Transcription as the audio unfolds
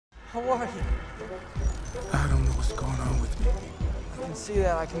How are you? I don't know what's going on with me. I can see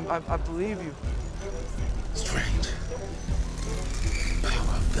that. I believe you. Strange.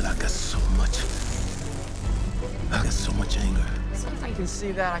 Power. I feel I got so much anger. I can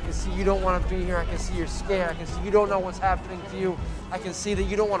see that. I can see you don't want to be here. I can see you're scared. I can see you don't know what's happening to you. I can see that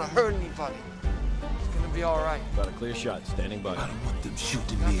you don't want to hurt anybody. It's gonna be all right. Got a clear shot. Standing by. I don't want them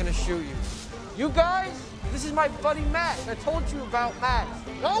shooting I'm me. not gonna shoot you. You guys, this is my buddy Max. I told you about Max.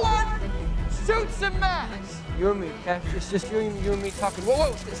 No one shoots at Max. You and me, okay? It's just you and me talking. Whoa,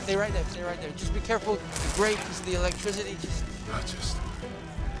 whoa, stay right there, stay right there. Just be careful the grate because of the electricity.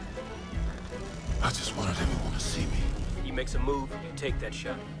 I just wanted everyone to see me. He makes a move, you take that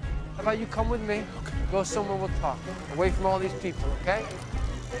shot. How about you come with me? Okay. Go somewhere we'll talk. Away from all these people, okay?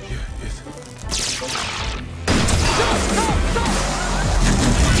 Yeah, yes.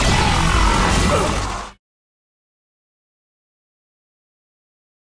 Stop!